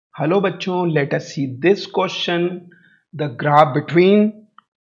Hello बच्चों, let us see this question. The graph between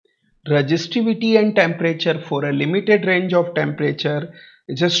resistivity and temperature for a limited range of temperature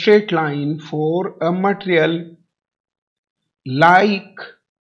is a straight line for a material like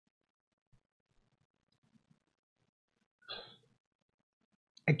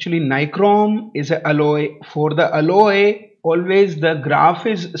nichrome is a alloy. For the alloy, always the graph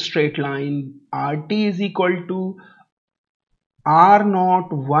is straight line. RT is equal to R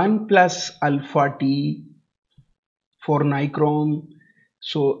naught 1 plus alpha T for nichrome.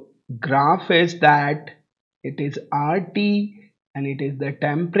 So graph is that it is RT and it is the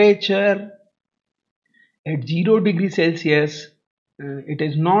temperature at 0 degree Celsius. It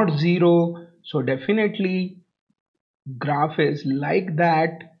is not 0, so definitely graph is like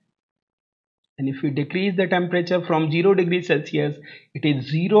that. And if we decrease the temperature from 0 degree Celsius, it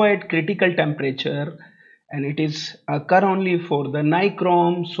is 0 at critical temperature, and it is occur only for the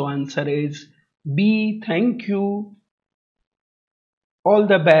nichrome. So answer is B. Thank you. All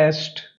the best.